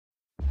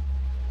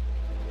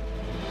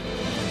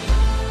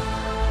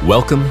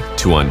Welcome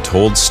to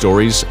Untold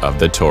Stories of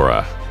the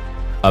Torah,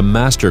 a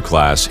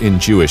masterclass in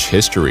Jewish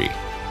history,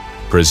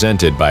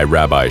 presented by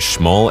Rabbi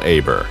Shmuel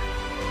Aber.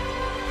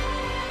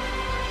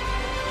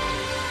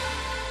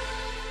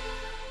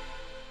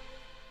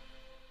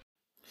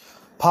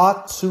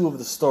 Part 2 of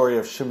the story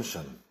of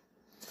Shimshon.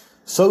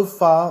 So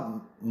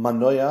far,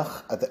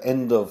 Manoach, at the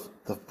end of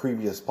the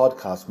previous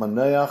podcast,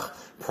 Manoach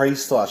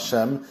prays to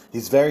Hashem.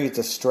 He's very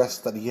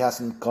distressed that he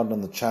hasn't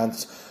gotten the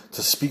chance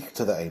to speak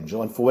to the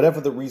angel. And for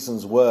whatever the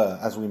reasons were,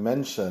 as we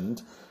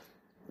mentioned,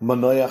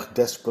 Manoach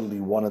desperately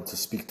wanted to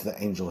speak to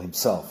the angel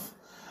himself.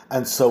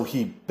 And so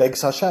he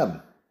begs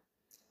Hashem.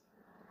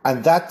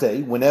 And that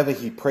day, whenever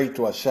he prayed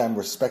to Hashem,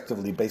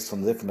 respectively, based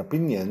on the different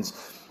opinions,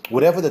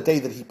 whatever the day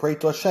that he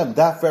prayed to Hashem,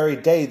 that very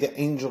day the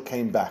angel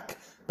came back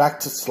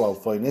to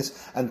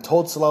Tzalalphonis and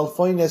told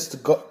Tzalalphonis to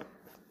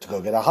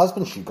go get her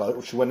husband. She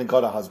went and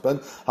got her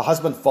husband. Her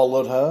husband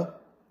followed her.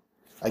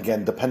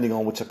 Again, depending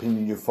on which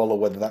opinion you follow,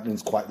 whether that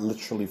means quite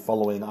literally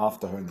following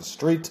after her in the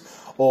street,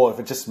 or if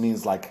it just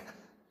means like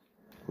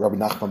Rabbi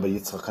Nachman bar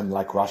Yitzchak, and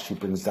like Rashi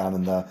brings down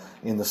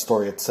in the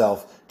story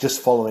itself, just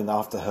following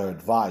after her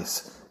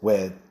advice,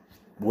 where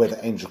the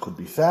angel could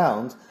be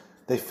found.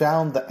 They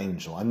found the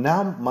angel, and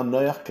now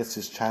Manoach gets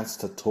his chance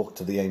to talk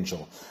to the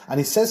angel,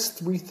 and he says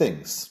three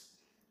things.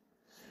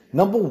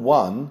 Number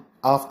one,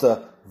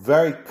 after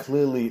very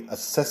clearly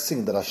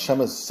assessing that Hashem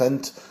has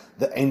sent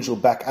the angel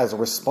back as a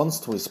response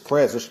to his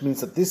prayers, which means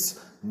that this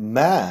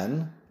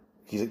man,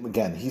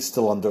 he's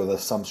still under the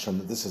assumption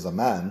that this is a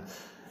man.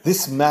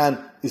 This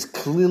man is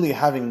clearly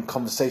having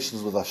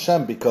conversations with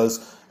Hashem,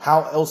 because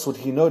how else would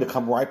he know to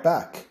come right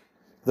back?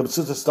 The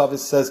Metzudas David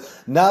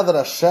says, now that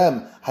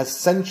Hashem has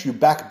sent you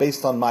back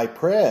based on my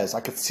prayers,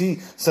 I could see,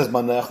 says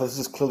Manoach, this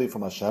is clearly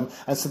from Hashem.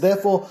 And so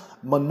therefore,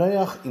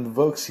 Manoach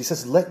invokes, he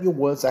says, let your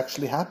words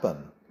actually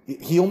happen.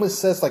 He almost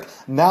says, like,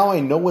 now I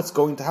know what's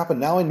going to happen.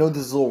 Now I know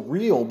this is all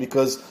real,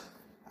 because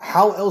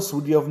how else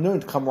would you have known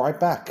to come right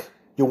back?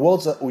 Your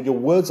words are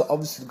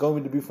obviously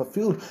going to be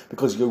fulfilled,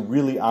 because you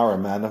really are a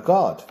man of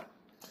God.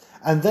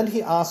 And then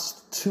he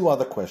asks two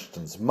other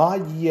questions. Ma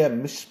yeh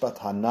mishpat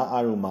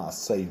hana'ar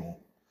u'ma'asehu.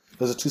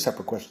 Those are two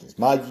separate questions.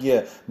 Ma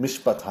yeh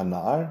mishpat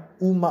hana'ar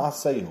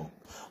u'ma'asehu.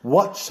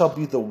 What shall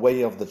be the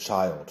way of the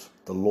child,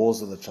 the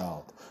laws of the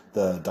child,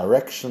 the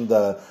direction,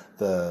 the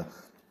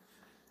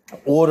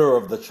order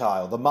of the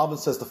child? The Malach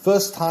says, the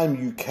first time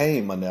you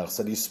came, Manoach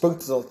said, you spoke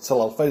to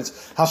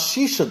Tzalalphonis how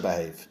she should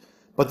behave.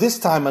 But this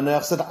time,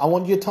 Manoach said, I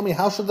want you to tell me,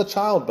 how should the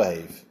child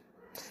behave?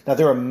 Now,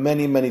 there are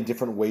many, many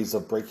different ways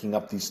of breaking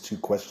up these two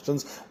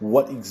questions.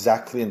 What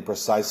exactly and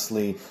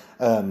precisely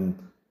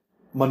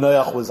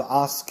Manoach was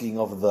asking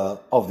of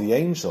the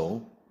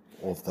angel,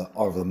 of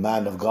the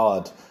man of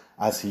God,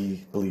 as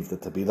he believed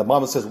it to be. The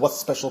Malach says, what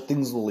special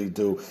things will he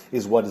do?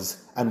 What is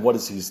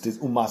his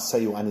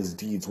umaseyu and his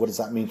deeds? What does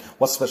that mean?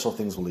 What special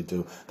things will he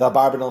do? The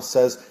Abarbanel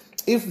says,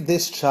 if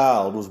this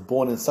child was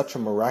born in such a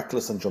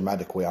miraculous and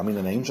dramatic way, I mean,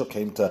 an angel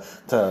came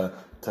to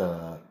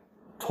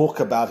talk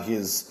about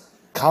his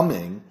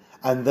coming,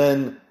 and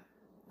then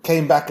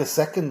came back a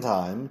second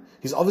time,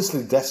 he's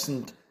obviously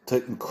destined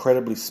to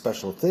incredibly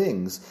special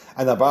things.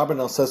 And the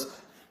Abarbanel says,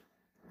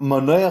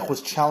 Manoach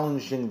was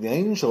challenging the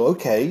angel,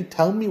 okay,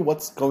 tell me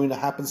what's going to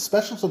happen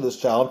special to this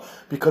child,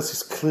 because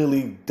he's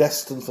clearly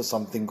destined for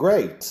something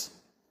great.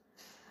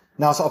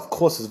 Now, so of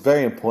course, it's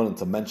very important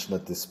to mention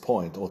at this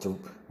point, or to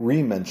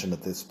re-mention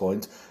at this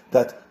point,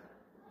 that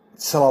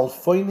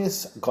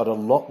Tzalalphonis got a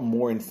lot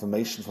more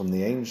information from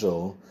the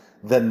angel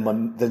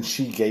than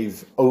she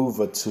gave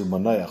over to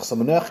Manoach. So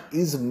Manoach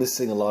is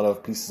missing a lot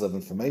of pieces of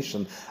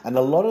information, and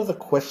a lot of the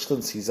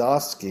questions he's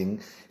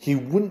asking, he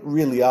wouldn't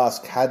really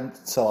ask had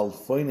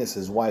Tzalalphonis,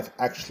 his wife,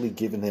 actually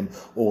given him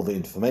all the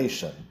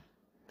information.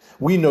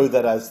 We know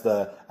that as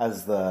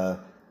the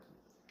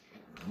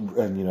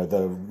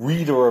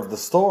reader of the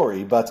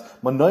story, but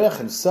Manoach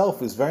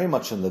himself is very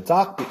much in the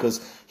dark,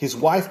 because his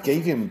wife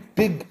gave him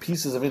big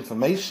pieces of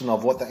information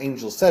of what the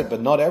angel said,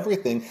 but not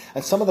everything.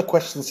 And some of the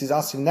questions he's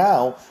asking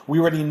now, we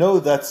already know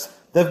that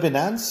they've been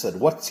answered.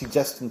 What's he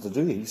destined to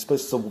do? He's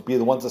supposed to be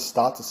the one to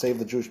start to save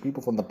the Jewish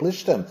people from the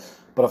Plishtim.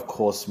 But of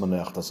course,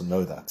 Manoach doesn't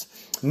know that.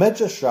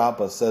 Medrash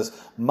Rabbah says,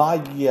 Ma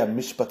yeh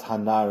mishpat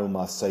hana'ar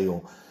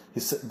u'ma'asehu.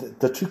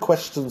 The two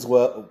questions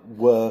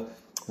were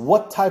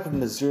what type of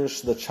nazir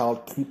should the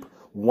child keep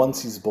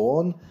once he's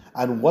born,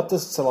 and what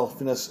does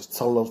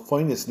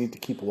Tzalalphonis need to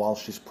keep while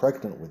she's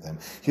pregnant with him?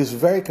 He was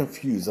very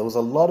confused. There was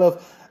a lot of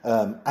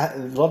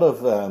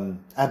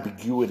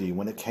ambiguity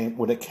when it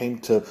came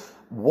to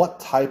what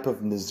type of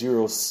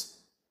naziros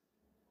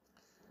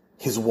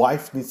his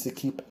wife needs to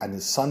keep and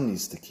his son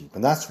needs to keep,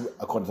 and that's,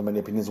 according to many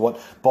opinions, what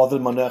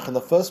bothered Manoach in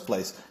the first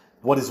place.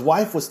 What his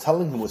wife was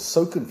telling him was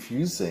so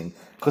confusing,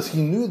 because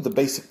he knew the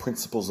basic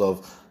principles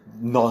of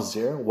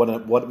Nazir,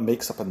 what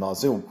makes up a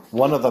Nazir.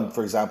 One of them,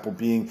 for example,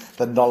 being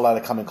that not allowed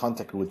to come in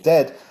contact with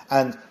dead.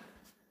 And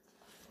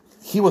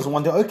he was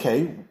wondering,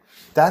 okay,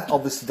 that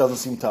obviously doesn't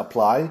seem to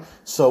apply.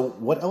 So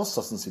what else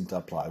doesn't seem to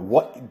apply?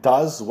 What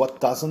does? What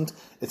doesn't?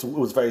 It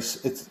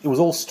was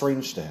all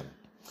strange to him.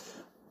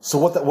 So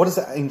what does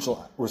the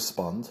angel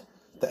respond?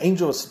 The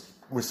angel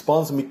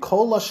responds,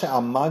 Mikola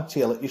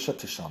she'amarti el isha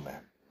tishamer.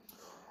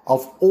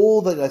 Of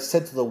all that I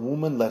said to the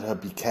woman, let her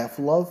be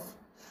careful of.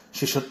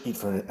 She shouldn't eat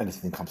from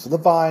anything that comes to the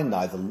vine,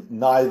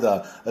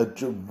 neither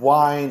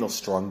wine or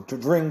strong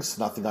drinks,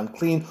 nothing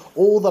unclean.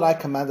 All that I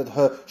commanded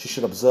her, she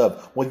should observe.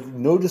 What you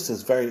notice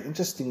is very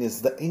interesting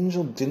is the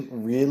angel didn't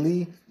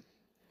really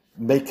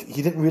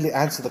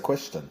answer the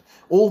question.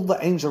 All the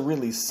angel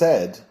really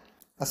said,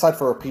 aside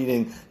from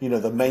repeating,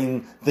 the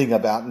main thing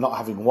about not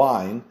having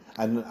wine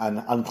and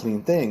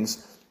unclean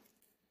things,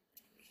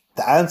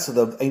 the answer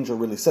the angel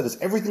really said is,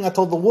 everything I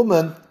told the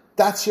woman,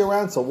 that's your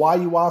answer. Why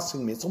are you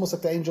asking me? It's almost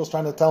like the angel's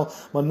trying to tell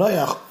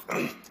Manoach,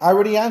 I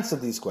already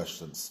answered these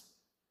questions.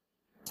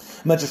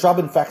 Medrash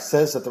Rabbah, in fact,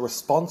 says that the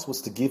response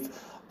was to give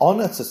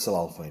honor to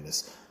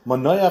Tzalalphonis.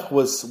 Manoach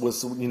was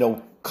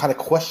kind of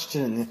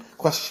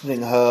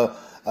questioning her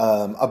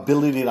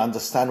ability to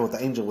understand what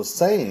the angel was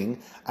saying,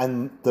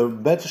 and the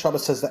Medrash Rabbah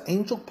says the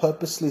angel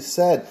purposely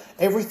said,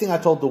 everything I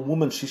told the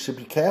woman she should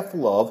be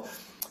careful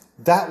of.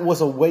 That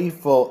was a way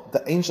for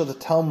the angel to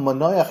tell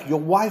Manoach, your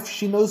wife,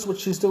 she knows what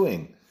she's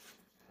doing.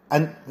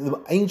 And the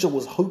angel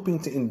was hoping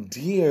to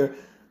endear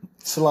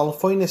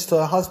Tzalalphonis to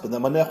her husband,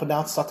 that Manoach would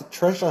now start to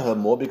treasure her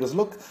more, because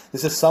look,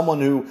 this is someone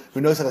who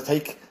knows how to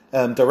take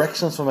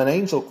directions from an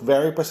angel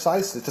very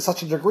precisely, to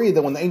such a degree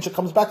that when the angel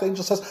comes back, the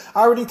angel says,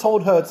 I already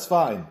told her it's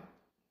fine.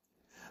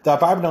 The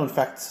Bible, in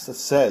fact,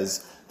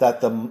 says that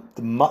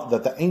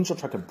the angel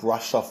tried to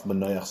brush off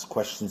Manoach's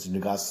questions in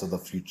regards to the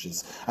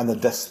futures and the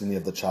destiny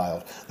of the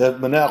child.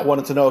 That Manoach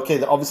wanted to know, okay,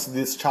 that obviously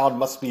this child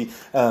must be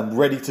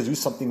ready to do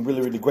something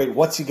really, really great.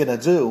 What's he going to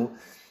do?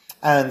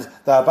 And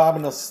the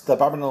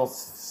Bible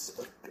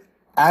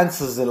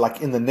answers it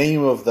like in the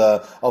name of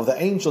the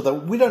angel, that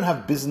we don't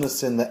have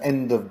business in the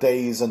end of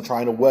days and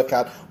trying to work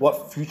out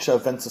what future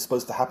events are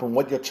supposed to happen,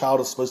 what your child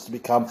is supposed to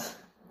become.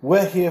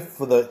 We're here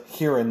for the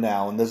here and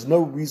now, and there's no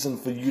reason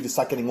for you to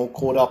start getting all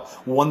caught up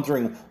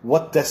wondering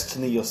what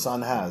destiny your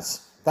son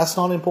has. That's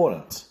not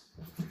important.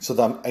 So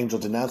the angel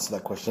didn't answer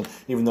that question,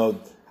 even though,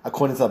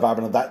 according to the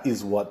Bible, that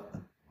is what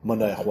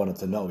Manoach wanted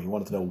to know. He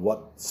wanted to know,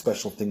 what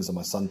special things are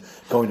my son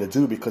going to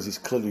do, because he's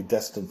clearly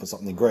destined for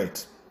something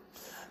great.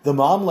 The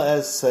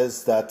Malach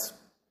says that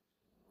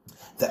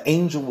the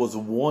angel was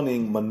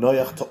warning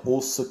Manoach to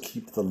also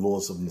keep the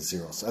laws of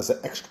Naziros as an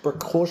extra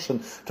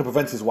precaution to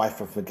prevent his wife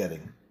from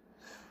forgetting.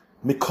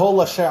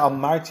 Mikol asher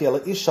amarti el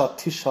isha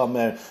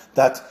tishamer,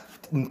 that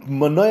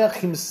Manoach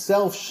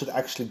himself should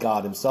actually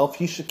guard himself.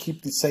 He should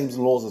keep the same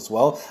laws as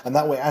well, and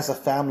that way, as a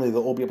family,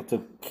 they'll all be able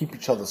to keep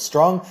each other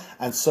strong.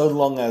 And so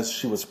long as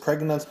she was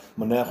pregnant,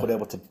 Manoach would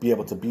be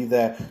able to be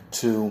there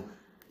to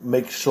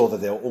make sure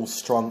that they were all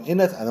strong in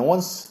it. And then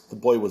once the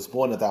boy was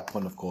born, at that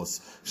point, of course,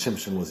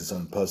 Shimshon was his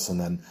own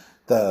person, and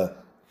the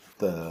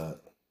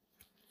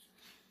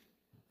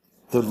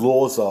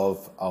laws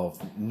of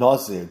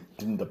Nazir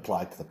didn't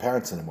apply to the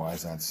parents anymore,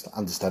 as I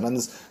understand. And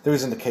there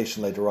is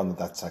indication later on that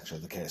that's actually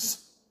the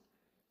case.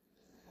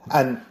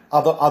 And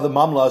other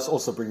mamlas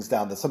also brings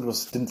down that some people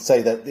didn't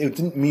say that it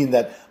didn't mean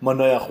that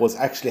Manoach was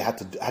actually had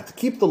to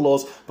keep the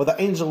laws, but the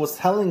angel was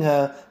telling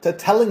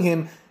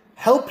him,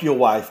 help your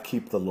wife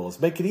keep the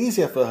laws, make it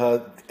easier for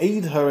her,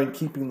 aid her in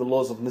keeping the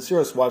laws of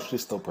Nasiros while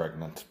she's still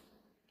pregnant.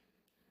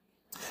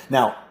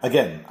 Now,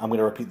 again, I'm going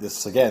to repeat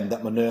this again,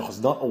 that Manoach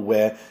was not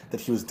aware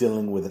that he was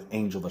dealing with an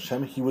angel of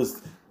Hashem. He was,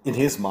 in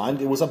his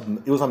mind, it was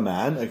a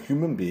man, a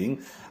human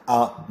being,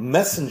 a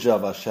messenger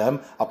of Hashem,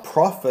 a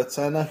prophet,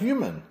 and a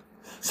human.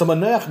 So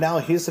Manoach now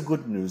hears the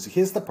good news,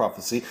 here's the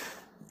prophecy.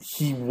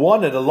 He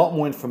wanted a lot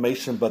more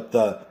information, but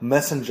the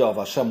messenger of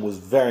Hashem was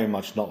very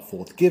much not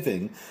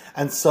forthgiving.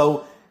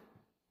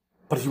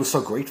 But he was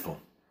so grateful.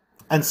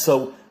 And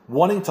so,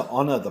 wanting to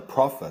honor the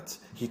prophet,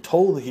 he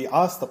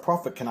asked the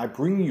prophet, can I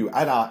bring you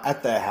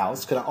at their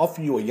house? Can I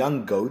offer you a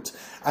young goat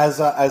as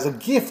a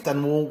gift,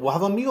 and we'll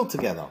have a meal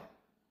together?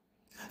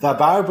 The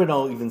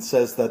Bible even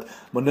says that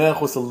Manoach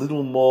was a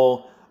little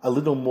more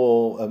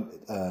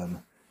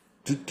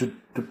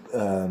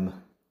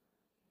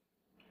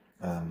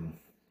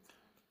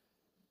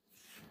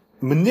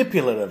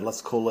manipulative,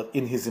 let's call it,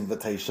 in his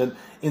invitation,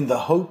 in the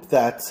hope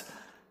that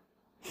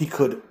he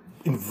could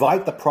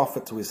invite the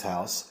prophet to his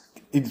house,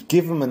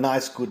 give him a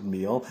nice good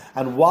meal,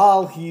 and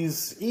while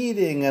he's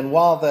eating and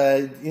while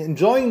they're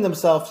enjoying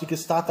themselves, he could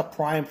start to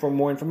pry him for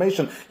more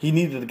information. He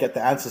needed to get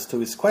the answers to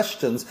his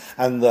questions,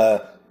 and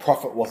the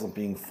prophet wasn't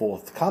being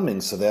forthcoming,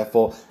 so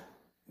therefore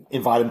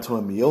invite him to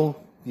a meal,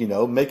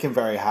 make him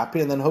very happy,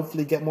 and then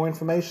hopefully get more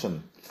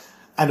information.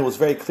 And it was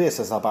very clear,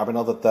 says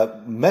Al-Barbanel, that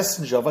the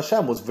messenger of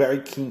Hashem was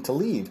very keen to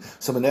leave,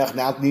 so Manoach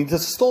now needed to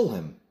stall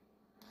him.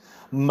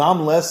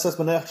 Mamles says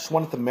Manoach just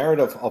wanted the merit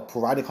of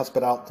providing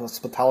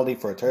hospitality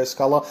for a Torah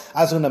scholar.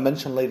 As I'm going to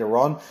mention later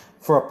on,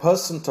 for a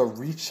person to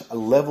reach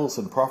levels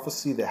in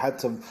prophecy, they had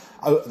to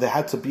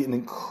be an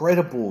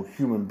incredible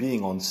human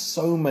being on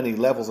so many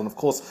levels, and of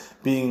course,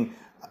 being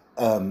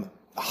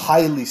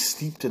highly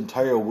steeped in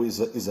Torah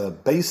is a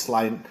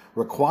baseline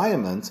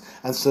requirement,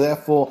 and so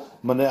therefore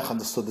Manoach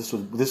understood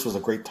this was a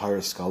great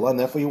Torah scholar, and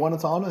therefore he wanted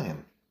to honor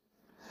him.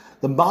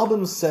 The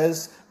Malbim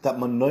says that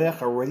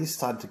Manoach already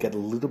started to get a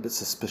little bit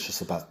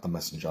suspicious about the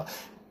messenger.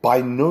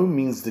 By no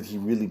means did he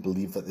really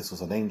believe that this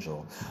was an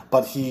angel,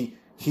 but he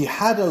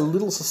had a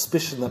little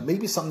suspicion that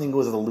maybe something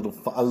was a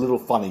little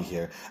funny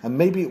here, and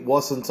maybe it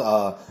wasn't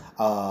a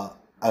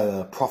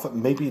prophet.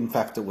 Maybe in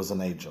fact it was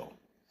an angel.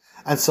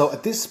 And so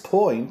at this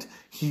point,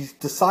 he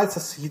decides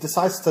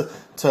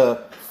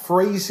to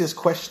phrase his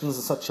questions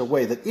in such a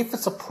way that if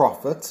it's a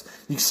prophet,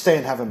 you stay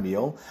and have a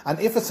meal, and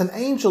if it's an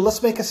angel,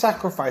 let's make a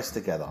sacrifice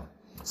together.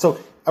 So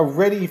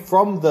already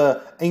from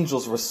the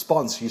angel's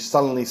response, you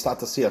suddenly start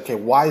to see, okay,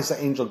 why is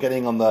the angel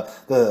getting on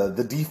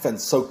the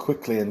defense so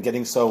quickly and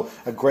getting so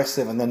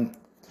aggressive, and then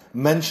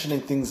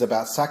mentioning things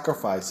about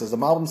sacrifices? The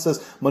Malbim says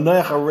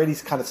Manoach already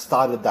kind of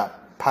started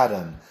that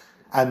pattern.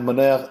 And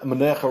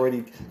Manoach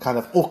already kind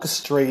of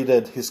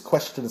orchestrated his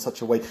question in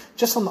such a way,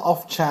 just on the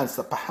off chance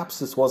that perhaps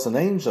this was an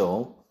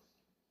angel.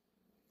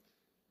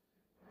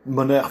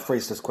 Manoach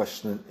phrased this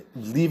question,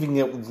 leaving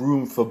it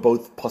room for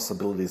both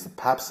possibilities.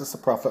 Perhaps it's a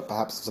prophet,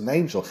 perhaps it's an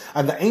angel.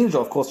 And the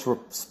angel, of course,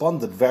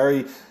 responded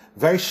very,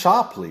 very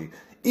sharply.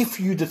 If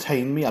you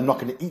detain me, I'm not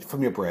going to eat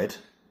from your bread.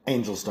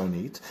 Angels don't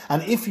eat.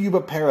 And if you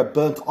prepare a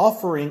burnt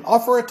offering,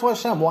 offer it to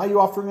Hashem. Why are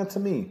you offering it to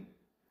me?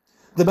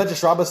 The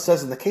Medrash Rabbah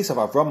says in the case of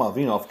Avram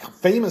Avinu,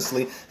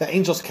 famously, the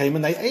angels came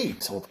and they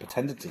ate, or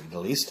pretended to eat at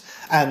least.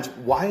 And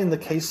why in the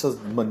case of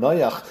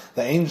Manoach,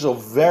 the angel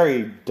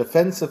very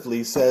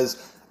defensively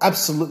says,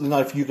 absolutely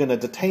not, if you're going to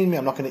detain me,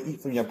 I'm not going to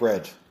eat from your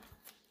bread.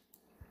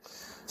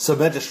 So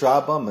Medrash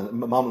Rabbah,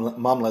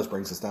 Mamlez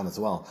brings this down as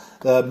well.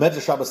 The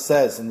Medrash Rabbah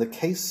says, in the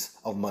case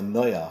of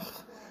Manoach,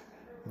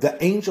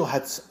 the angel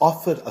had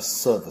offered a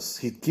service.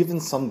 He'd given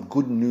some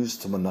good news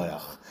to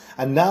Manoach.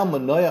 And now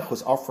Manoach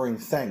was offering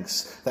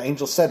thanks. The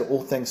angel said,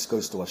 all thanks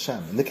goes to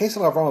Hashem. In the case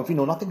of Avram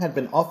Avinu, nothing had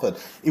been offered.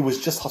 It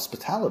was just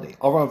hospitality.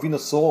 Avram Avinu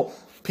saw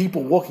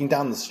people walking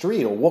down the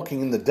street or walking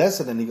in the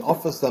desert, and he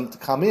offers them to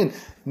come in.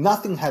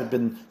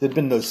 There'd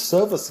been no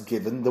service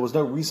given. There was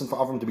no reason for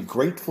Avram to be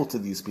grateful to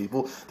these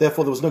people.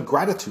 Therefore, there was no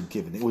gratitude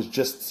given. It was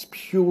just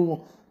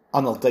pure,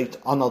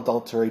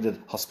 unadulterated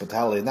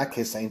hospitality. In that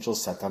case, the angel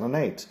sat down and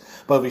ate.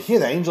 But over here,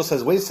 the angel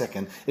says, wait a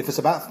second, if it's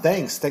about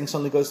thanks, thanks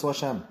only goes to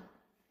Hashem.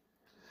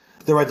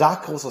 The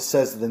Radak also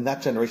says that in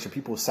that generation,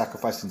 people were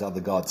sacrificing to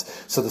other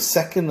gods. So the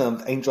second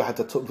angel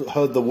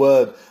heard the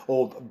word,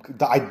 or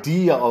the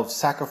idea of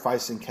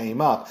sacrificing came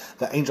up,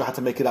 the angel had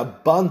to make it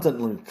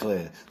abundantly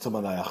clear to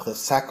Manoach that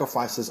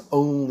sacrifices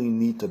only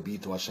need to be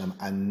to Hashem,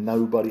 and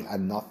nobody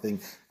and nothing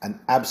and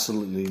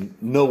absolutely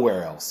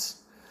nowhere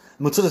else.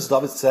 Metzudas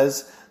David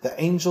says this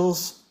angel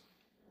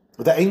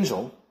that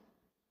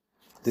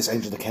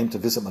came to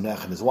visit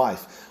Manoach and his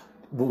wife,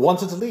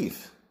 wanted to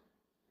leave.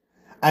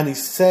 And he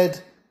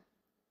said,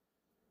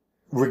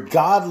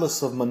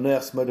 regardless of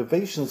Manoach's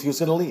motivations, he was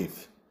going to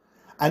leave.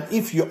 And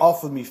if you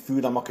offer me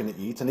food, I'm not going to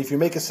eat. And if you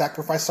make a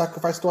sacrifice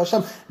to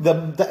Hashem.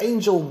 The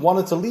angel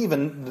wanted to leave,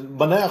 and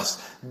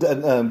Manoach's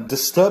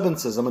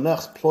disturbances and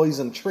Manoach's ploys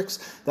and tricks,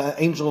 the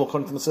angel,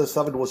 according to Metzudas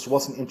David,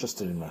 wasn't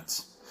interested in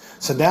that.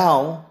 So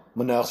now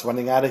Manoach's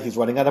running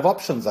out of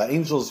options. The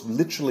angel's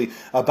literally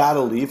about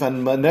to leave,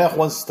 and Manoach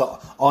wants to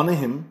honor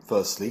him.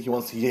 Firstly,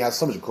 he has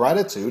so much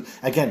gratitude.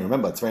 Again,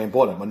 remember, it's very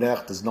important.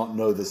 Manoach does not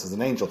know this as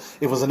an angel.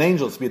 If it was an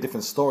angel, it'd be a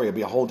different story. It'd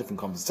be a whole different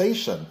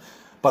conversation.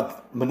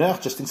 But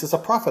Manoach just thinks it's a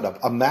prophet,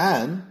 a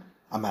man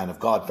of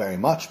God very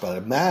much, but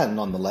a man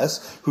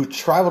nonetheless, who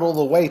traveled all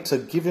the way to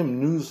give him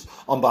news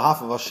on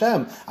behalf of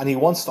Hashem, and he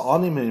wants to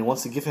honor him, and he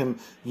wants to give him,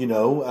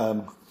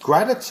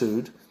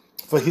 gratitude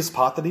for his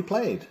part that he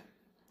played.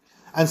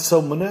 And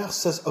so Manoach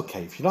says,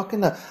 okay, if you're not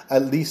going to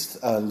at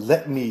least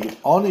let me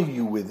honor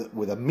you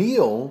with a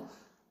meal,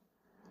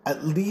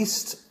 at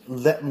least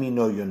let me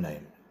know your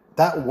name.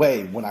 That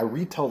way, when I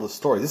retell the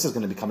story, this is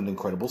going to become an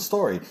incredible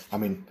story. I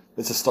mean,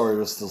 it's a story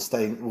we're still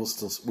saying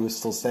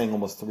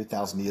almost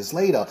 3,000 years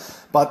later.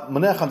 But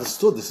Manoach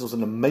understood this was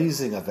an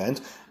amazing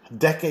event.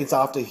 Decades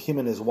after him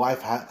and his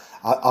wife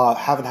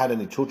haven't had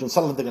any children,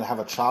 suddenly they're going to have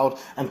a child,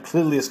 and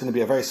clearly it's going to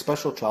be a very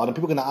special child. And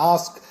people are going to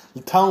ask,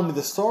 tell me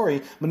the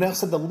story. Manoach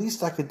said, the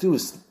least I could do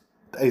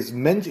is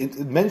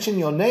mention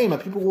your name,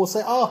 and people will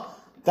say, oh,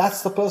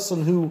 that's the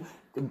person who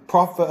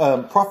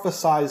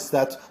prophesied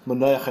that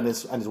Manoach and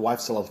his wife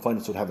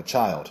Tzalalphonis would have a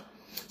child.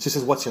 She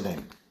says, what's your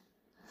name?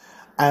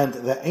 And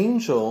the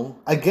angel,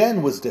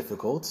 again, was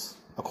difficult,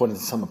 according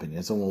to some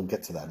opinions, and we'll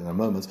get to that in a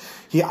moment.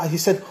 He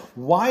said,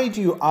 why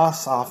do you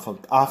ask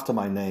after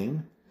my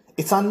name?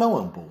 It's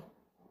unknowable.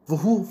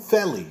 V'hu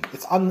feli.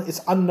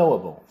 It's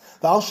unknowable.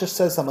 The Alshich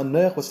says that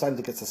Manoach was starting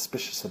to get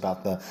suspicious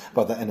about the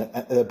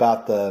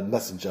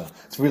messenger.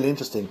 It's really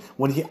interesting.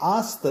 When he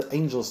asked the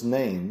angel's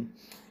name,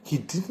 he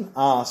didn't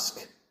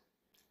ask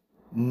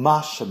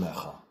Ma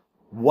shemecha.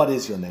 What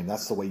is your name?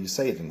 That's the way you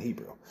say it in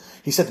Hebrew.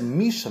 He said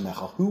Mi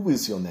shemecha. Who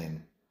is your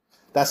name?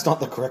 That's not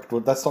the correct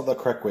word. That's not the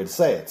correct way to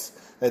say it.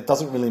 It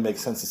doesn't really make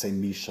sense to say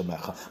Mi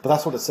shemecha, but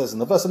that's what it says in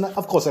the verse. And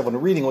of course,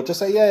 everyone reading will just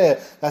say,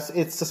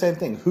 it's the same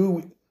thing.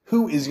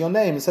 Who is your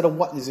name instead of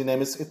what is your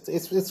name?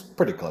 It's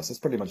pretty close. It's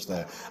pretty much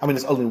there. I mean,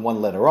 it's only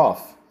one letter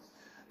off.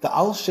 The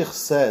Alshich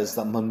says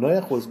that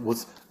Manoach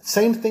was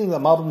Same thing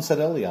that Malbim said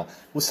earlier.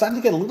 We're starting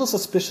to get a little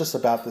suspicious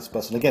about this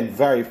person. Again,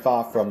 very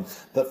far from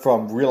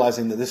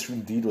realizing that this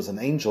indeed was an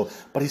angel,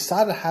 but he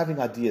started having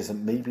ideas that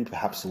maybe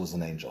perhaps it was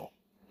an angel.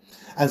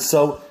 And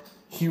so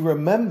he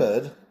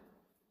remembered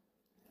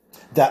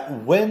that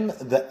when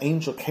the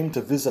angel came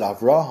to visit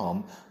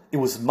Avraham, it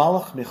was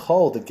Malach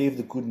Michal that gave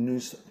the good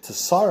news to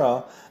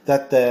Sarah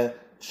that they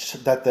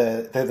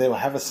will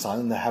have a son,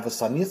 and they have a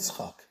son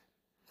Yitzchak.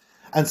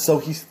 And so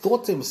he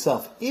thought to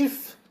himself,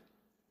 if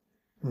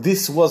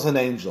this was an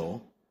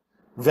angel,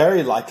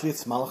 very likely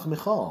it's Malach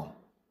Michal.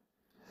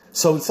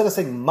 So instead of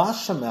saying Ma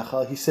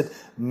Shemecha, he said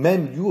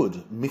Mem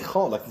Yud,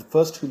 Michal, like the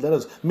first two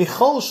letters,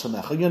 Michal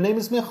Shemecha, your name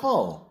is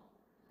Michal.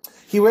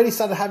 He already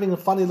started having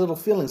funny little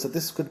feelings that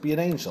this could be an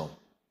angel.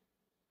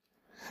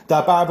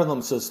 The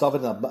Abarbanim says,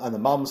 David and the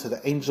Malbim said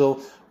the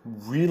angel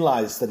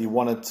realized that he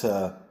wanted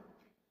to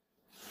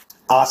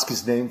ask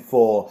his name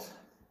for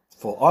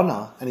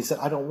honor, and he said,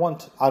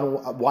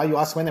 why are you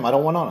asking my name? I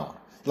don't want honor.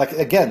 Like,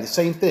 again, the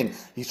same thing.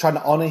 He's trying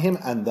to honor him,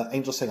 and the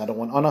angel's saying, I don't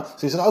want honor.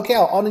 So he said, okay,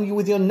 I'll honor you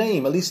with your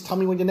name. At least tell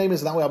me what your name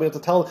is, and that way I'll be able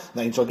to tell. And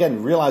the angel,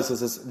 again, realizes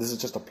this is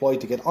just a ploy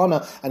to get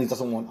honor, and he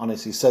doesn't want honor.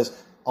 So he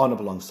says, honor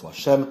belongs to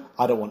Hashem.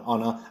 I don't want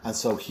honor. And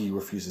so he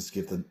refuses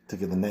to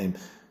give the name.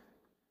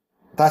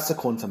 That's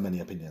according to many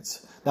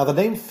opinions. Now, the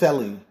name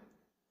Feli,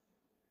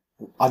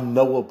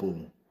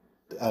 unknowable,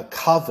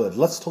 covered.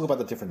 Let's talk about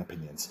the different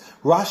opinions.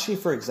 Rashi,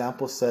 for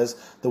example, says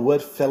the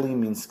word Feli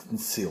means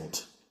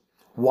concealed.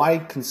 Why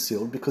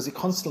concealed? Because it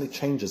constantly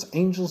changes.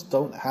 Angels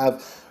don't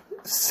have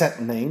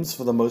set names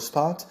for the most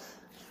part.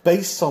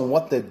 Based on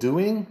what they're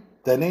doing,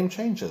 their name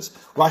changes.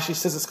 Rashi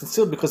says it's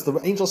concealed because the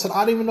angel said,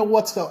 I don't even know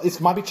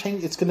it might be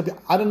changed. It's going to be,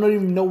 I don't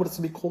even know what it's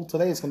going to be called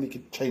today. It's going to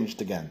be changed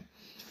again.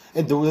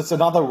 And there was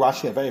another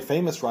Rashi, a very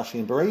famous Rashi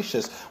in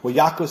Bereshis, where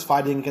Yaakov is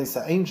fighting against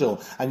the angel,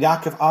 and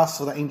Yaakov asks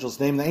for the angel's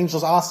name. The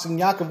angel's asking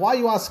Yaakov, why are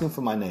you asking for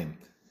my name?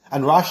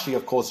 And Rashi,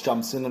 of course,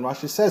 jumps in, and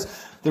Rashi says,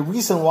 the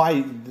reason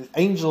why the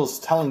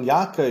angel's telling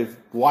Yaakov,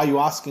 why are you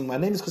asking my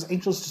name, is because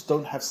angels just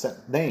don't have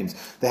set names.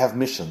 They have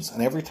missions,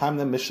 and every time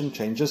their mission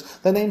changes,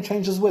 their name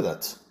changes with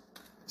it.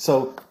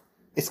 So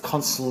it's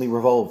constantly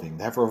revolving.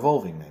 They have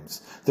revolving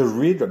names. The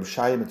Rid, Rabbi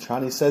Shaya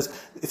Mitrani, says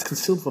it's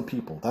concealed from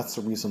people. That's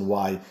the reason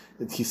why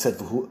he said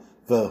V'hu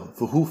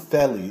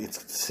Feli, it's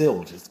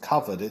concealed, it's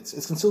covered,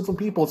 it's concealed from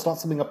people. It's not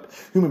something that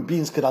human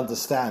beings could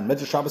understand.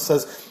 Medrash Rabbah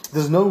says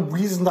there's no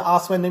reason to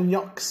ask my name.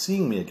 You're not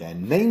seeing me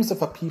again. Names are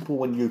for people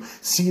when you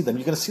see them.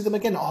 You're going to see them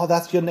again. Oh,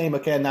 that's your name.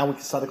 Okay, now we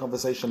can start a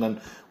conversation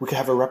and we can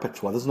have a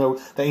repertoire. The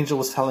angel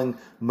was telling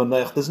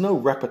Manoach, there's no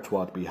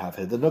repertoire to be have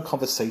here. There's no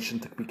conversation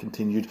to be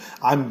continued.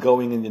 I'm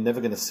going and you're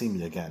never going to see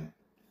me again.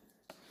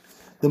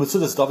 The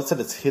Metzudas David said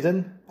it's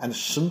hidden and it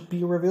shouldn't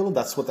be revealed.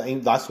 That's what the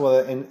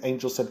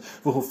angel said.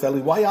 V'hu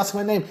Feli, why are you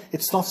asking my name?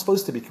 It's not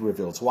supposed to be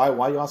revealed. So why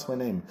are you asking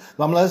my name?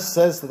 Malach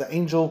says that the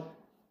angel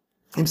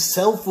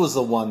himself was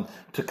the one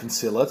to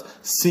conceal it,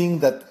 seeing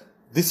that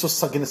this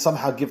was going to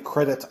somehow give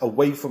credit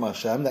away from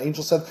Hashem. The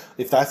angel said,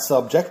 if that's the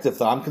objective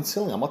that I'm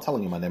concealing, I'm not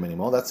telling you my name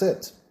anymore. That's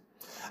it.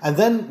 And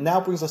then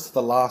now brings us to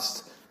the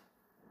last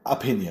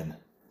opinion.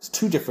 It's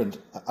two different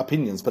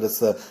opinions, but it's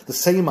the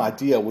same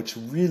idea, which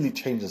really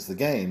changes the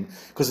game.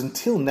 Because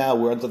until now,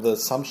 we're under the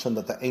assumption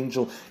that the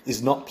angel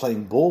is not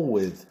playing ball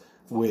with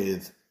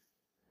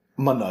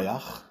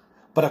Manoach.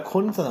 But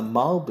according to the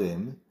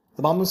Malbim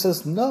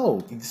says,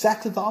 no,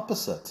 exactly the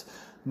opposite.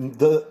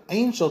 The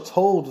angel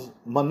told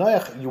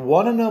Manoach, you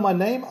want to know my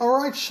name?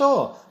 All right,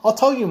 sure. I'll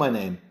tell you my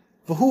name.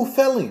 V'hu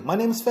Feli. My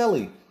name is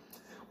Feli.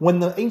 When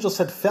the angel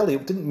said Feli,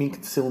 it didn't mean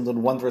concealed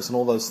and wondrous and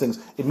all those things.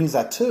 It means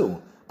that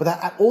too. But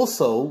that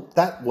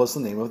was the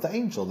name of the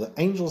angel. The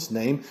angel's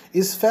name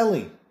is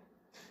Feli.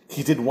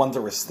 He did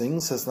wondrous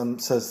things, says the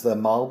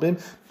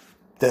Malbim.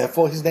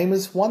 Therefore his name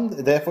is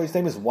wondrous.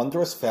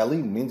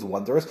 Feli means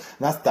wondrous,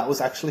 and that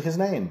was actually his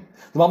name.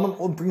 The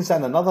Malbim brings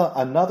down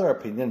another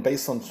opinion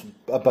based on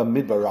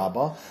Midbar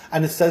Rabbah,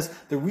 and it says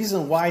the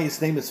reason why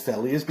his name is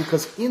Feli is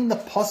because in the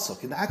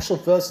pasuk, in the actual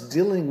verse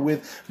dealing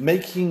with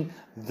making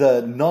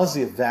the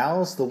Nazir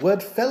vows, the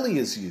word Feli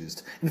is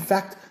used. In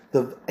fact,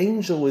 the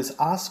angel is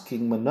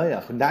asking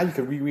Manoach, and now you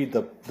can reread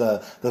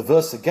the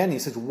verse again. He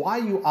says, why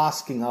are you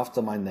asking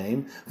after my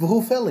name?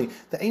 V'hu Feli.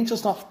 The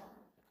angel's not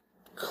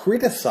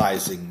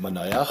criticizing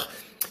Manoach.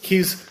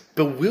 He's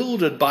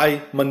bewildered by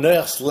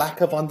Manoach's lack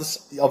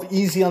of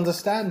easy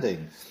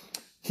understanding.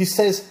 He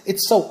says,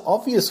 it's so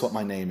obvious what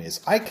my name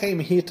is. I came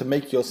here to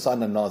make your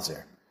son a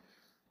Nazir.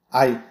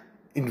 I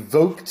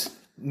invoked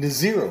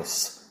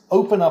Naziros.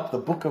 Open up the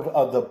book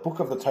of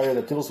the Torah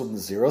that deals with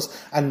Naziros,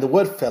 and the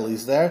word Feli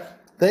is there.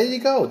 There you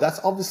go. That's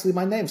obviously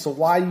my name. So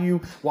why are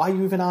you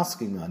even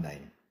asking my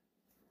name?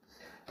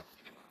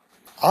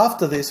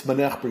 After this,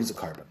 Manoach brings a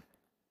korban.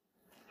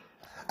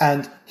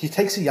 And he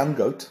takes a young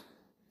goat,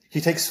 he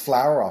takes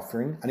flour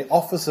offering, and he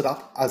offers it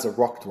up as a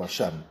rock to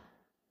Hashem.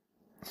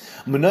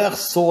 Manoach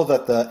saw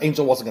that the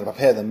angel wasn't going to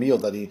prepare the meal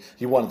that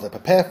he wanted to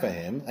prepare for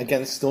him.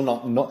 Again, still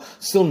not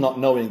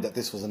knowing that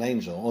this was an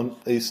angel, or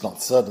he's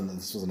not certain that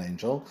this was an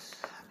angel.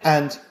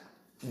 And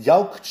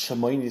Yalkut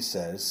Shimoni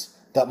says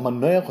that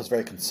Manoach was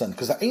very concerned,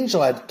 because the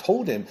angel had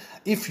told him,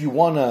 if you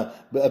want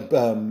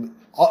to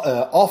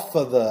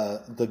offer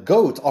the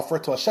goat, offer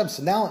it to Hashem.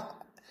 So now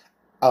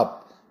a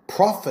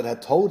prophet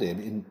had told him,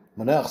 in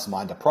Manoach's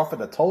mind, a prophet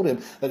had told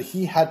him that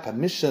he had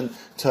permission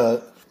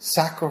to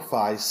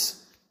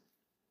sacrifice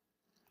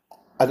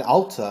an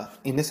altar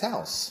in his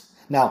house.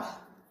 Now,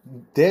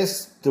 there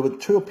were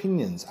two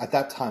opinions at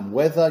that time,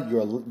 whether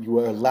you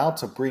were allowed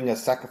to bring a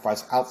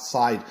sacrifice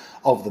outside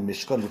of the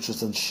Mishkan, which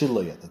was in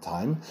Shiloh at the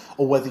time,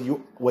 or whether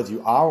you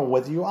are or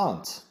whether you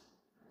aren't.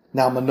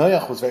 Now,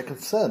 Manoach was very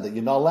concerned that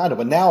you're not allowed to,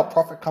 but now a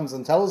prophet comes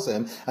and tells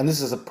him, and this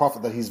is a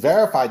prophet that he's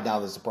verified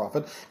now as a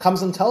prophet,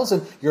 comes and tells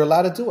him, you're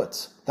allowed to do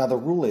it. Now, the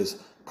rule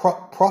is,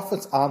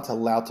 prophets aren't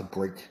allowed to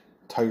break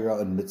Torah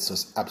and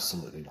mitzvahs,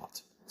 absolutely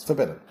not. It's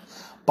forbidden.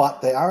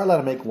 But they are allowed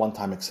to make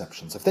one-time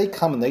exceptions. If they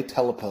come and they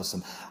tell a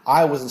person,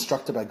 I was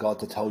instructed by God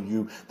to tell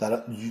you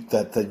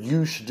that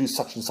you should do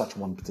such and such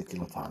one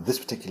particular time, this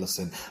particular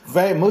sin.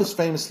 Most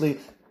famously,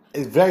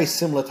 a very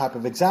similar type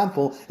of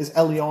example is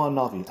Eliyahu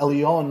Navi.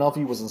 Eliyahu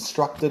Navi was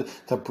instructed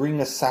to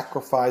bring a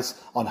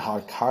sacrifice on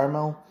Har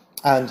Carmel,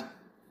 and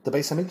the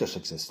Beis Hamikdash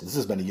existed. This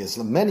is many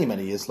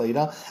years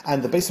later,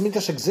 and the Beis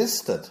Hamikdash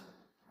existed,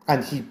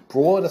 and he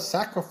brought a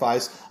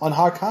sacrifice on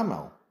Har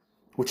Carmel,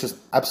 which is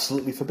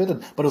absolutely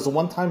forbidden, but it was a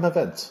one-time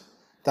event.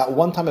 That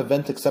one-time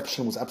event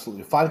exception was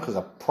absolutely fine because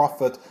a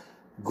prophet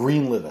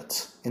greenlit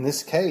it. In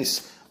this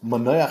case,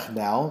 Manoach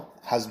now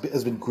has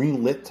been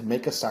greenlit to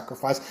make a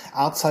sacrifice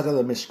outside of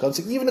the Mishkan.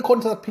 So even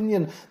according to the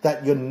opinion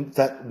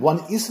that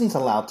one isn't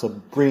allowed to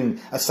bring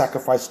a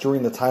sacrifice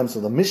during the times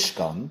of the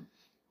Mishkan,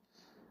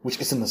 which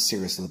isn't as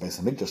serious as the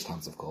Beis Hamikdash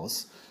times, of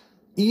course,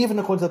 even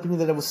according to the opinion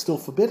that it was still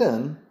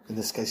forbidden, in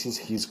this case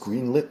he's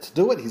greenlit to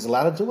do it. He's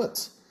allowed to do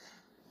it.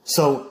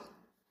 So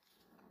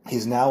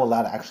he's now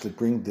allowed to actually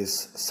bring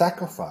this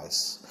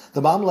sacrifice.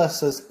 The Malach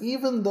says,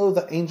 even though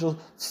the angel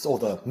or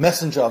the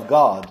messenger of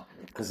God,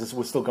 because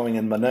we're still going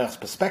in Manoach's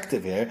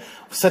perspective here,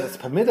 said it's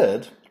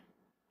permitted,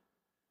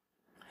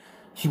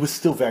 he was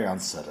still very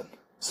uncertain.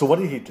 So what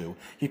did he do?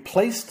 He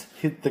placed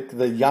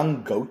the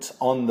young goat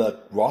on the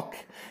rock.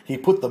 He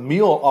put the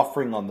meal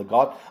offering on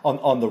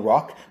the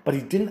rock, but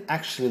he didn't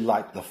actually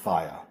light the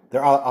fire.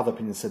 There are other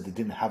opinions that said they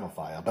didn't have a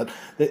fire, but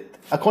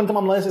according to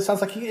Malach, it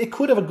sounds like he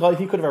could have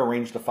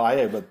arranged a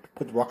fire, but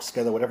put the rocks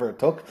together, whatever it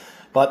took.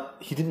 But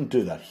he didn't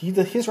do that.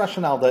 His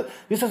rationale that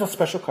this is a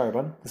special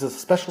korban, this is a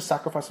special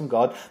sacrifice from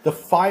God. The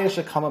fire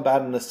should come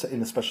about in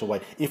a special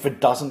way. If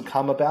it doesn't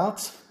come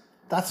about,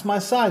 that's my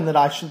sign that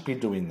I shouldn't be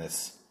doing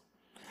this.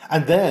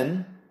 And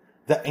then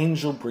the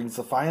angel brings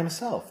the fire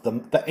himself.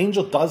 The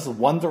angel does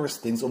wondrous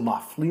things,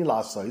 umafli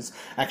lasois.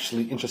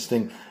 Actually,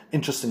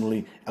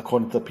 interestingly,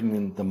 according to the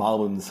opinion, the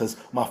Malbim says,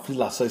 umafli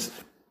lasois,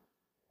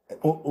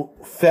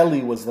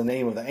 Feli was the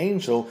name of the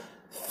angel.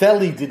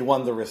 Feli did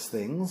wondrous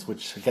things,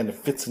 which again it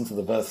fits into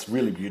the verse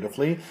really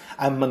beautifully.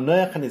 And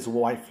Manoach and his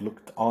wife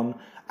looked on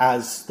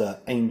as the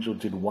angel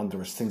did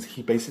wondrous things.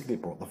 He basically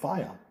brought the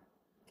fire.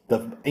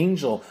 The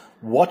angel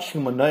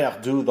watching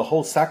Manoach do the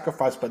whole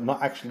sacrifice, but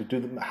not actually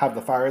have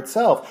the fire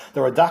itself.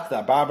 The Radak,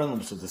 the Abarban,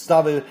 the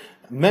Stavir,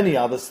 many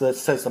others that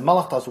says the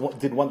Malach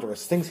did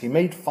wondrous things. He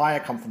made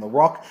fire come from the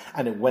rock,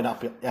 and it went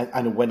up,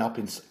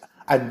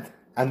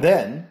 and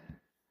then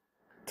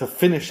to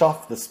finish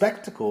off the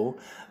spectacle,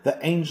 the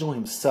angel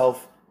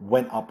himself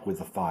went up with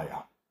the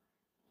fire.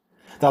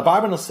 The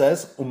Abarban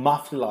says,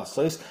 "Umafli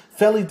lasos."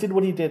 Feli did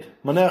what he did.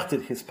 Manoach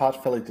did his part.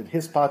 Feli did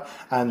his part,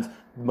 and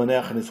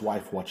Manoach and his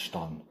wife watched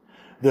on.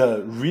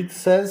 The Reed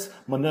says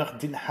Manoach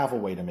didn't have a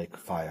way to make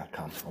fire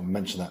come. I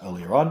mentioned that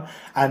earlier on.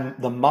 And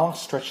the Malach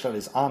stretched out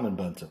his arm and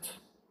burnt it.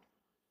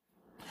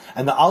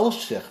 And the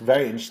Al-Sheikh,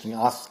 very interesting,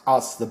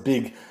 asked the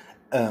big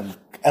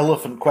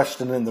elephant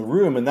question in the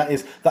room, and that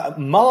is that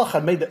Malach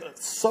had made it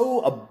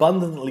so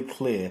abundantly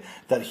clear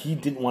that he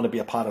didn't want to be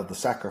a part of the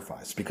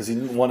sacrifice, because he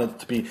didn't want it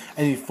to be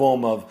any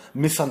form of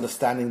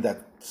misunderstanding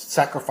that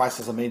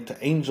sacrifices are made to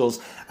angels.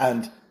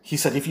 And he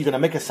said, if you're going to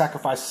make a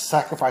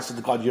sacrifice it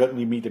to God, you don't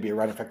need me to be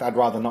around. In fact, I'd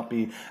rather not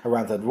be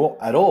around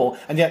at all.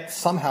 And yet,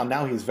 somehow,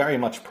 now he's very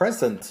much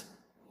present.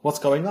 What's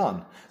going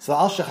on? So the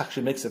Al-Sheikh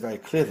actually makes it very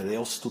clear that they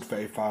all stood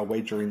very far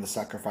away during the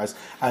sacrifice,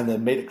 and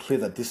then made it clear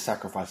that this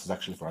sacrifice is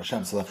actually for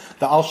Hashem. So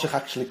the Al-Sheikh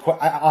actually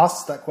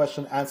asks that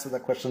question, answers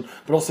that question,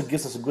 but also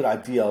gives us a good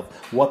idea of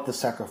what the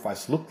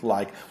sacrifice looked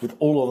like, with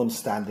all of them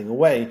standing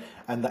away,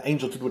 and the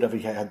angel did whatever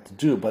he had to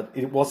do, but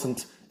it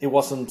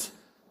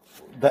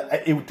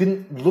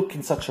didn't look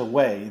in such a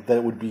way that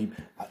it would be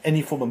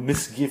any form of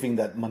misgiving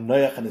that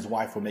Manoach and his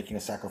wife were making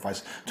a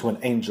sacrifice to an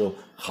angel,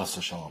 chas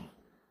v'shalom.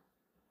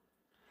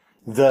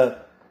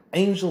 The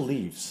angel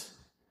leaves.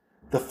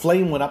 The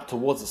flame went up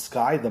towards the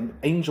sky. The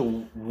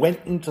angel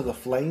went into the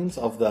flames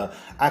of the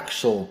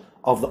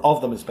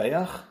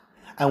Mizbeach.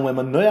 And when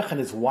Manoach and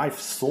his wife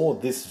saw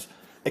this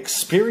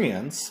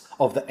experience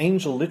of the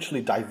angel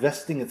literally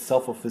divesting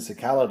itself of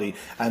physicality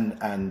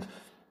and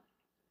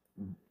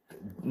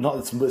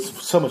not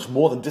so much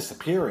more than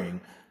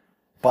disappearing,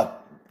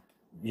 but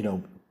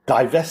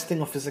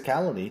divesting of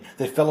physicality,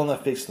 they fell on their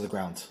face to the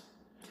ground.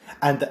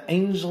 And the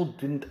angel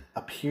didn't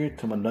appear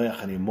to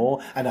Manoach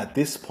anymore. And at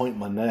this point,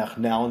 Manoach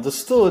now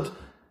understood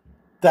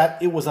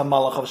that it was a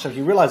Malach of Hashem.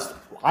 He realized,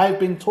 I've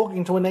been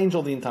talking to an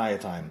angel the entire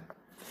time.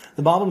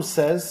 The Malbim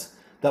says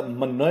that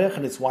Manoach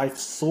and his wife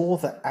saw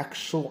the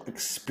actual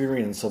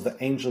experience of the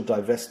angel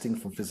divesting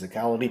from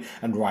physicality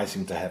and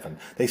rising to heaven.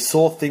 They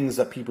saw things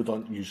that people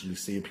don't usually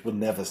see, people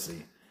never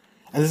see.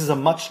 And this is a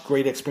much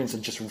greater experience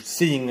than just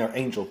seeing an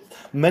angel.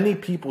 Many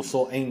people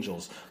saw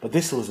angels, but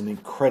this was an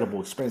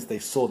incredible experience. They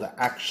saw the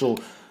actual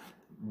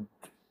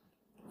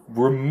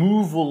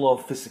removal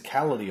of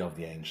physicality of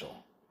the angel.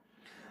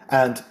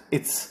 And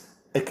it's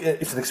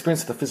an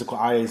experience of the physical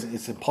eye.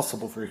 It's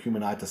impossible for a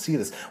human eye to see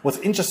this. What's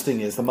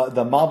interesting is the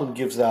Malbim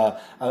gives an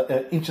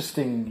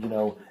interesting,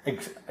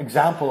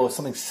 example of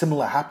something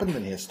similar happened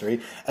in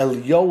history.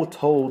 Eliyahu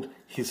told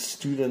his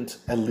student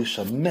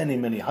Elisha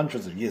many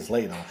hundreds of years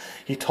later.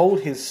 He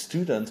told his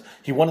student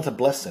he wanted to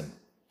bless him,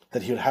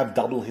 that he would have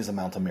double his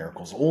amount of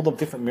miracles. All the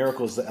different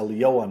miracles that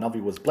Eliyahu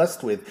Hanavi was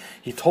blessed with,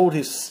 he told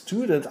his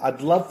student,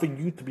 I'd love for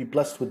you to be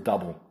blessed with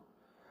double.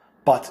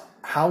 But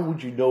how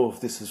would you know if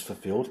this is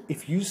fulfilled?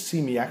 If you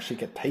see me actually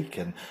get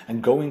taken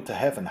and going to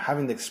heaven,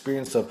 having the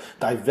experience of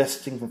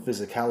divesting from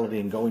physicality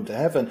and going to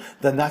heaven,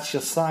 then that's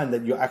your sign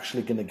that you're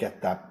actually going to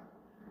get that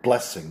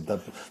blessing,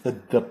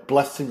 the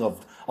blessing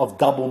of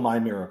double my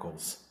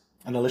miracles.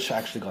 And Elisha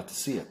actually got to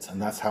see it.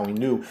 And that's how he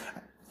knew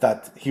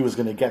that he was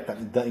going to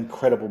get that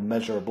incredible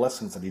measure of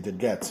blessings that he did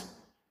get.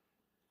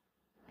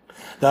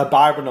 The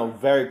Barbanel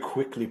very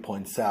quickly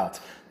points out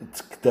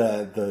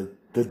the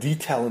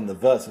detail in the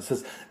verse. It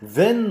says,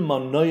 then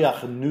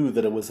Manoach knew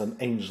that it was an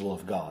angel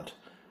of God.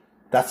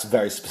 That's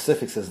very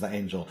specific, says the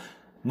angel.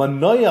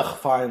 Manoach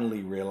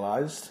finally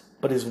realized,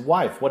 but his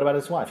wife, what about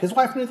his wife? His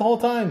wife knew the whole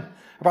time.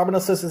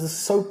 Barbanel says this is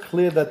so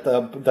clear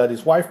that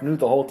his wife knew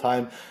the whole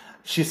time.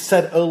 She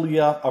said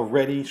earlier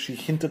already, she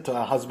hinted to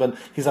her husband,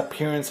 his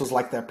appearance was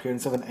like the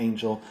appearance of an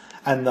angel.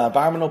 And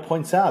Barbanel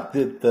points out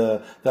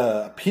the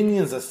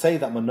opinions that say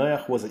that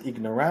Manoach was an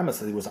ignoramus,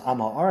 that he was Am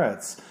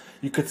Haaretz.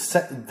 You could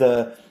set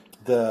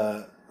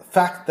the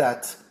fact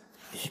that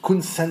he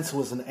couldn't sense it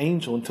was an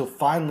angel until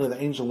finally the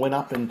angel went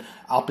up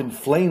in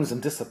flames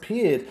and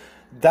disappeared.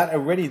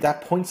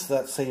 That points to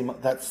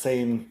that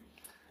same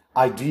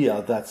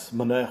idea that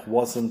Manoach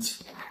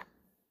wasn't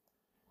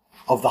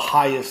of the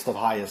highest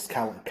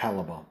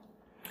caliber.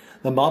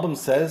 The Malbim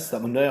says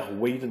that Manoach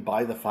waited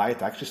by the fire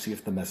to actually see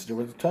if the messenger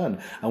would return.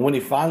 And when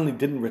he finally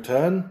didn't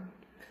return,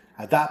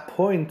 at that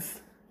point,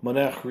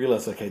 Manoach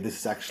realized, okay, this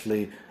is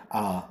actually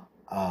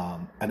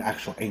an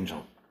actual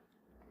angel.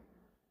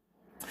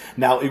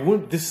 Now,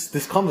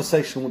 this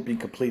conversation wouldn't be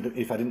complete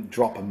if I didn't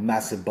drop a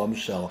massive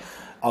bombshell.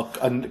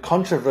 A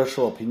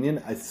controversial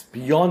opinion. It's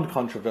beyond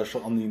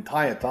controversial on the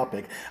entire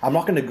topic. I'm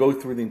not going to go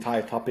through the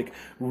entire topic,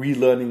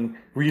 relearning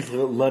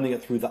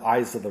it through the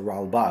eyes of the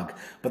Ralbag.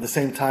 But at the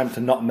same time, to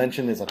not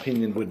mention his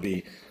opinion would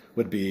be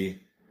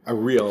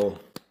a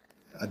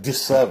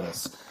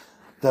disservice.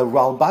 The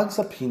Ralbag's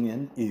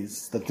opinion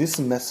is that this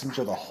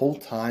messenger the whole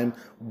time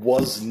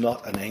was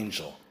not an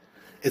angel.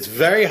 It's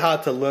very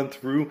hard to learn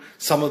through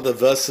some of the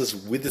verses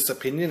with this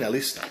opinion. At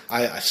least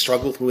I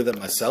struggled with it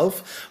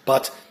myself.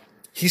 But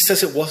he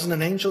says it wasn't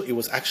an angel, it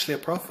was actually a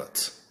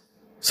prophet.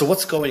 So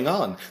what's going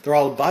on? The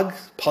Ralbag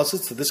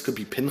posits that this could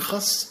be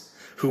Pinchas,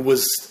 who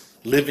was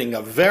living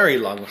a very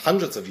long,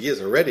 hundreds of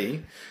years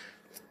already,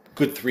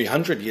 good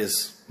 300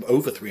 years,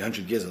 over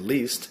 300 years at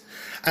least.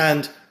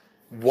 And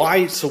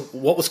why? So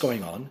what was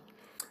going on?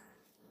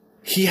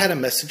 He had a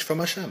message from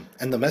Hashem.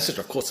 And the message,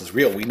 of course, is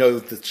real. We know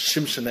that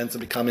Shimshon ends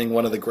up becoming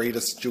one of the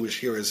greatest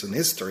Jewish heroes in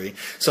history.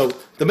 So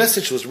the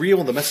message was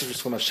real, the message was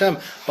from Hashem.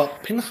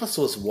 But Pinchas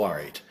was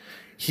worried.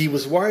 He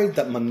was worried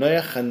that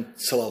Manoach and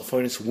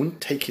Tzalalphonis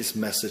wouldn't take his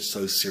message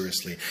so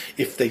seriously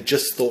if they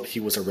just thought he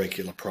was a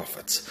regular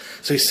prophet.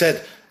 So he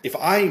said, if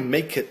I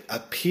make it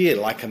appear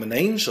like I'm an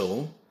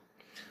angel,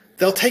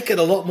 they'll take it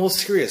a lot more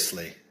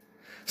seriously.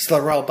 So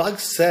the Ralbag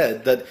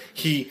said that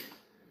he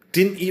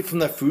didn't eat from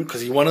their food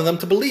because he wanted them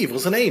to believe it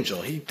was an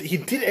angel. He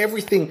did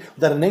everything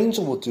that an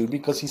angel would do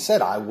because he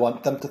said, I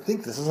want them to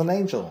think this is an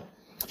angel.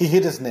 He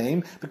hid his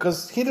name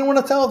because he didn't want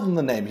to tell them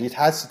the name. He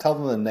has to tell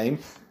them the name.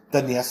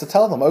 Then he has to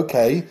tell them,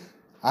 okay,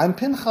 I'm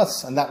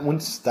Pinchas. And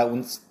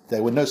they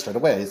would know straight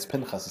away, it's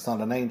Pinchas, it's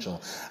not an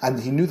angel. And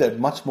he knew they'd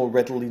much more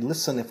readily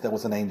listen if there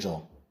was an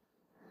angel.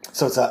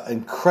 So it's an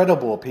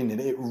incredible opinion.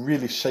 It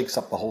really shakes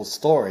up the whole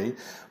story.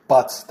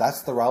 But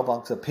that's the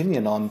Ralbag's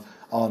opinion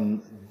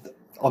on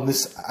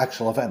this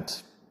actual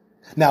event.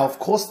 Now, of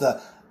course,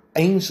 the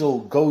angel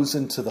goes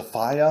into the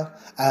fire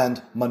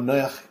and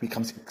Manoach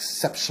becomes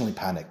exceptionally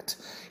panicked.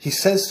 He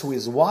says to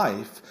his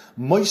wife,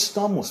 we're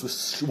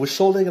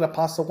surely going to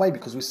pass away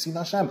because we've seen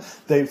Hashem.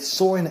 They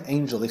saw an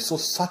angel. They saw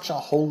such a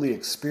holy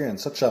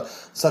experience, such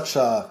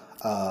a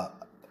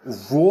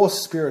raw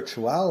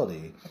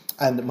spirituality.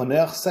 And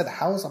Manoach said,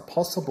 how is it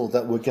possible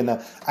that we're going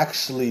to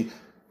actually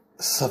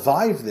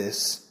survive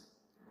this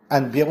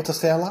and be able to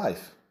stay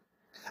alive?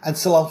 And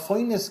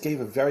Tzalalphonis gave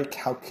a very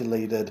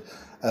calculated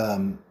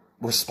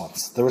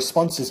response. The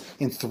response is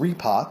in three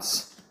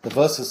parts. The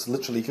verse is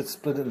literally, you could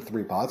split it in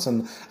three parts,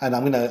 and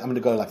I'm gonna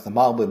go like the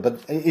Malbim,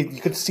 but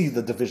you could see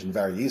the division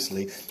very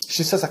easily.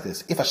 She says like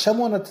this: if Hashem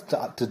wanted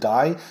to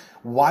die,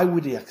 why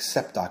would He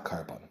accept our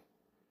Korban?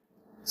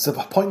 So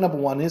point number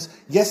one is,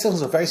 yes, it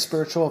was a very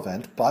spiritual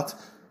event, but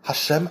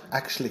Hashem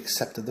actually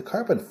accepted the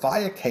Korban.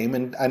 Fire came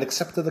and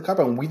accepted the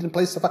Korban. We didn't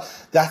place the fire.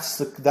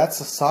 That's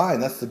a sign.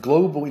 That's the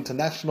global,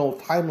 international,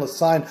 timeless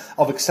sign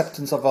of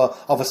acceptance of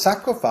a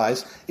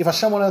sacrifice. If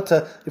Hashem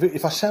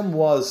if Hashem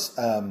was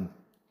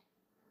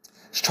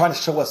trying to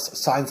show us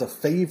signs of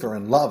favor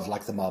and love,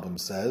 like the Malbim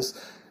says,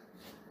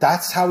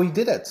 that's how He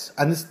did it.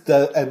 And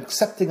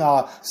accepting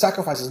our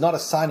sacrifice is not a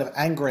sign of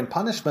anger and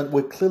punishment.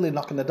 We're clearly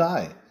not going to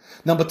die.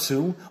 Number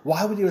two,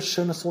 why would He have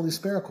shown us all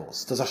these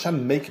miracles? Does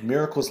Hashem make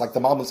miracles, like the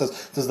Malbim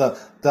says, does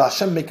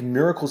Hashem make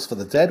miracles for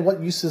the dead?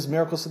 What use is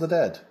miracles for the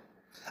dead?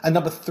 And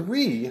number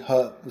three,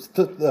 her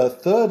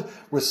third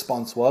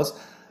response was,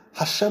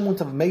 Hashem wouldn't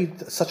have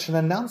made such an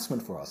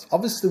announcement for us.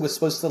 Obviously, we're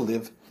supposed to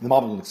live, the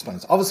Malbim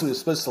explains, obviously we're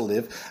supposed to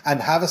live and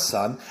have a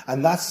son,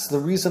 and that's the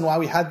reason why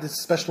we had this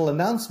special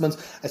announcement.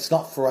 It's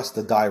not for us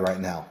to die right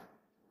now.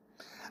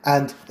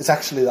 And it's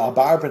actually, our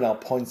Barbanel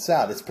points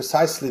out, it's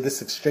precisely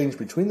this exchange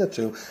between the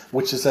two,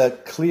 which is a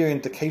clear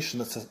indication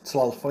that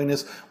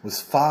Tzalalphonis was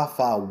far,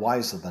 far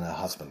wiser than her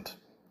husband.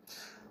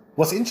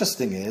 What's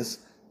interesting is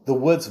the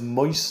words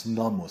mois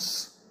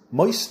namus.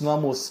 Mois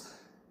namus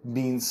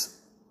means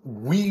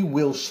we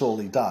will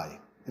surely die.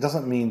 It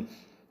doesn't mean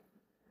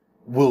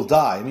we'll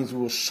die. It means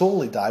we will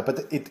surely die,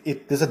 but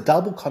there's a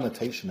double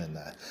connotation in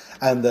there.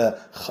 And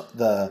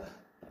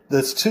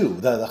there's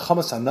two, the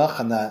Chamas Anach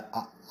and the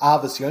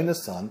Avos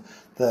Yonasan,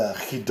 the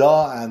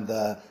Chidah and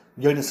the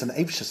Yonasan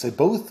Eivshis, they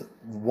both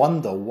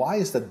wonder, why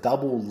is the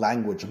double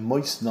language,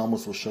 mois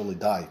namus will surely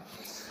die?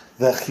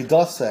 The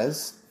Chidah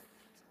says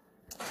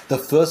the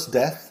first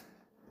death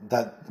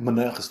that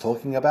Manoach is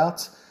talking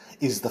about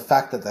is the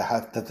fact that they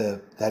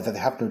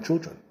have no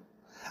children.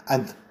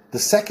 And the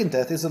second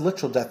death is a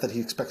literal death that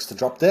he expects to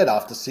drop dead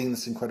after seeing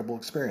this incredible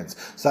experience.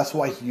 So that's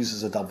why he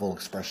uses a double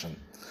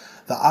expression.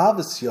 The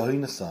Avos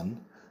Yonasan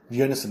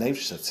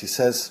Eivshis, he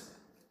says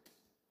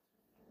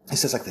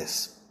like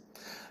this: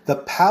 the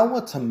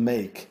power to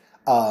make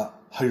a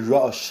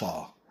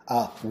hira'ah,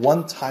 a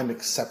one-time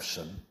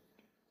exception,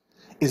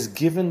 is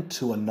given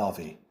to a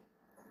Navi,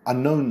 a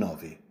known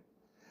Navi.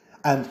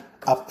 And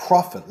a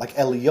prophet like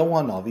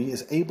Eliyahu Navi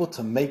is able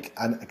to make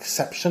an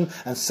exception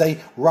and say,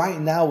 right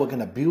now we're going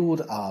to build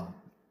a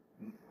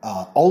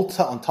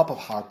altar on top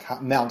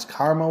of Mount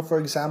Carmel,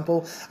 for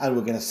example, and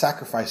we're going to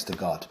sacrifice to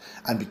God.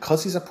 And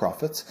because he's a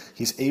prophet,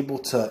 he's able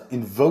to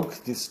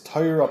invoke this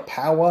Torah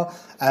power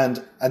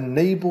and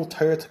enable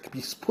Torah to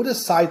be put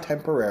aside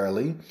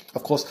temporarily.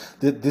 Of course,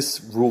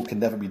 this rule can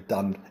never be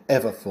done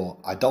ever for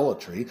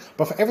idolatry,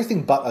 but for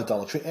everything but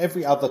idolatry,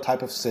 every other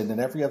type of sin and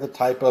every other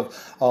type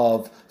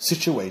of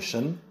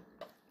situation,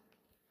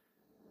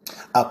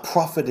 a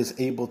prophet is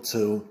able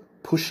to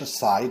push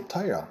aside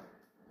Torah.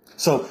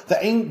 So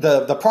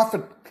the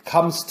prophet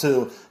comes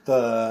to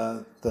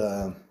the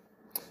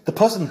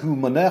person who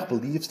Manoach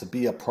believes to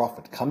be a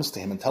prophet, comes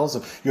to him and tells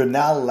him, you're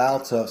now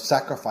allowed to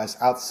sacrifice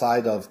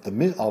outside of the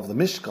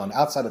Mishkan,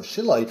 outside of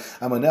Shiloh.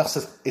 And Manoach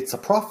says, it's a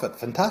prophet,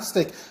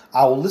 fantastic,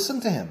 I will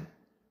listen to him.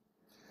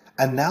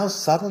 And now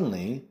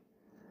suddenly,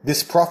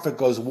 this prophet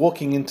goes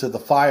walking into the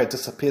fire,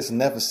 disappears and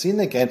never seen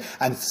again,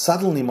 and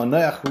suddenly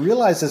Manoach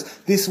realizes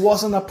this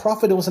wasn't a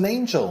prophet, it was an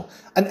angel.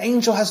 An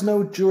angel has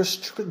no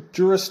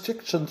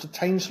jurisdiction to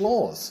change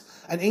laws.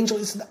 An angel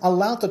isn't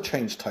allowed to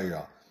change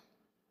Torah.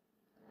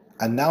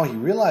 And now he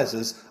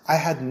realizes, I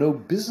had no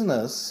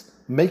business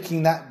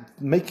making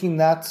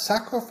that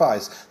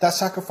sacrifice. That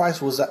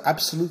sacrifice was an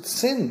absolute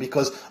sin,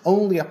 because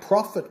only a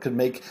prophet could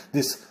make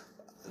this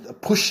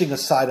pushing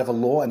aside of a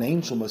law. An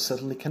angel most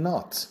certainly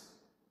cannot.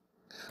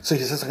 So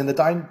he says, I'm going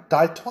to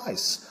die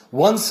twice.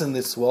 Once in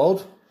this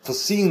world, for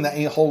seeing the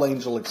whole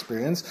angel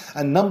experience,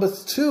 and number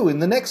two, in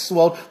the next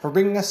world, for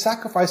bringing a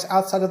sacrifice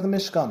outside of the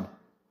Mishkan.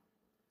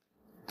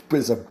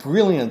 It's a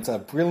brilliant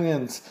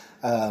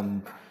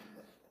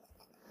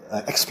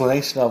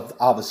explanation of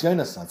Avos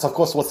Yonasan. So, of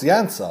course, what's the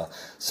answer?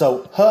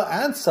 So, her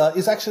answer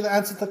is actually the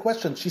answer to the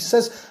question. She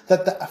says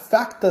that the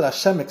fact that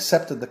Hashem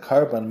accepted the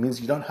Korban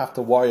means you don't have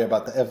to worry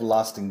about the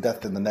everlasting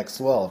death in the next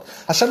world.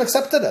 Hashem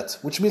accepted it,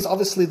 which means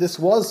obviously this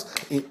was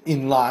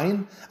in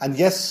line, and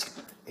yes,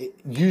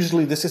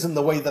 usually this isn't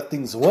the way that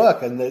things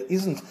work, and there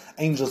isn't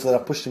angels that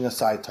are pushing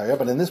aside Torah,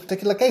 but in this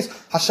particular case,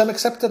 Hashem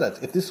accepted it.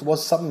 If this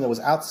was something that was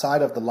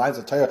outside of the lines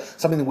of Torah,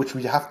 something in which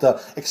we have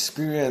to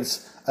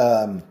experience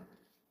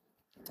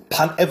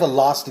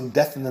everlasting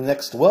death in the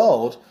next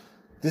world,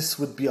 this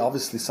would be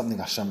obviously something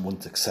Hashem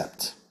wouldn't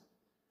accept.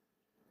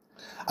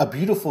 A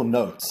beautiful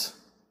note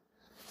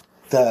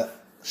that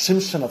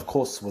Shimshon, of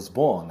course, was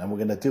born, and we're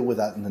going to deal with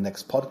that in the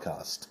next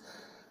podcast.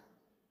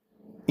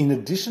 In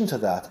addition to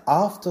that,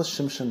 after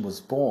Shimshon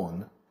was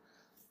born,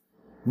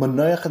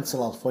 Manoach and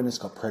Tzalalphonis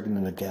got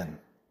pregnant again.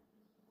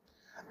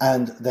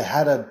 And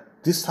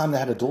this time they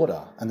had a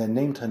daughter, and they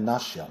named her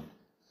Nashyan.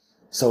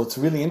 So it's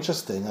really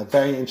interesting, a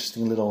very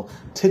interesting little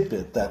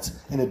tidbit that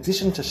in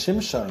addition to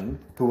Shimshon,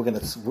 who we're going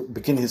to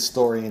begin his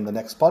story in the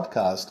next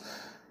podcast,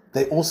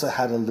 they also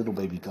had a little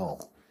baby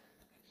girl.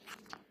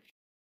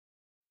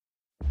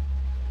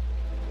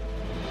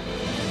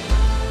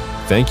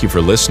 Thank you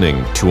for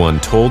listening to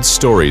Untold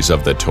Stories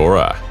of the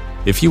Torah.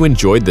 If you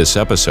enjoyed this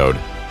episode,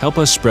 help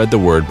us spread the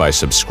word by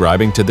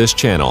subscribing to this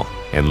channel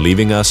and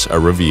leaving us a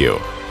review.